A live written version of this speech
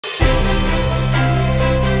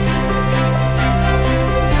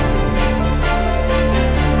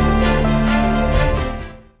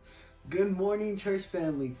morning, church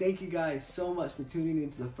family. Thank you guys so much for tuning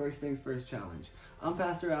into the First Things First Challenge. I'm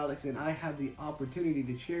Pastor Alex, and I have the opportunity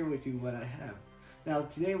to share with you what I have. Now,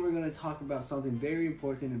 today we're going to talk about something very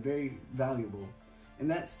important and very valuable, and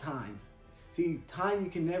that's time. See, time you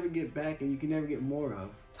can never get back and you can never get more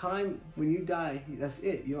of. Time, when you die, that's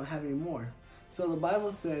it. You don't have any more. So the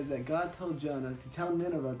Bible says that God told Jonah to tell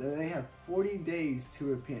Nineveh that they have 40 days to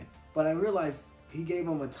repent. But I realized he gave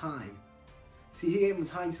them a time. See, he gave them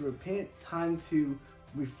time to repent, time to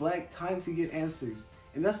reflect, time to get answers.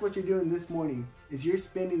 And that's what you're doing this morning, is you're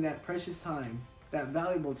spending that precious time, that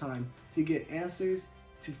valuable time, to get answers,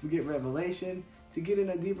 to get revelation, to get in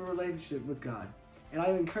a deeper relationship with God. And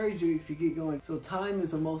I encourage you if you get going. So time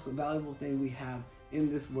is the most valuable thing we have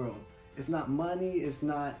in this world. It's not money, it's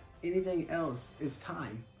not anything else, it's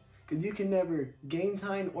time. Because you can never gain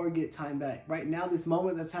time or get time back. Right now, this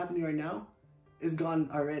moment that's happening right now is gone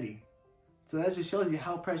already. So that just shows you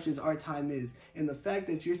how precious our time is. And the fact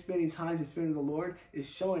that you're spending time to spend with the Lord is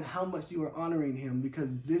showing how much you are honoring Him,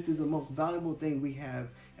 because this is the most valuable thing we have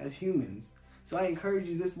as humans. So I encourage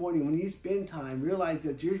you this morning, when you spend time, realize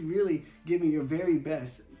that you're really giving your very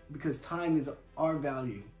best, because time is our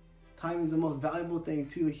value. Time is the most valuable thing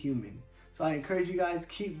to a human. So I encourage you guys,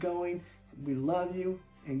 keep going. We love you,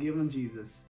 and give them Jesus.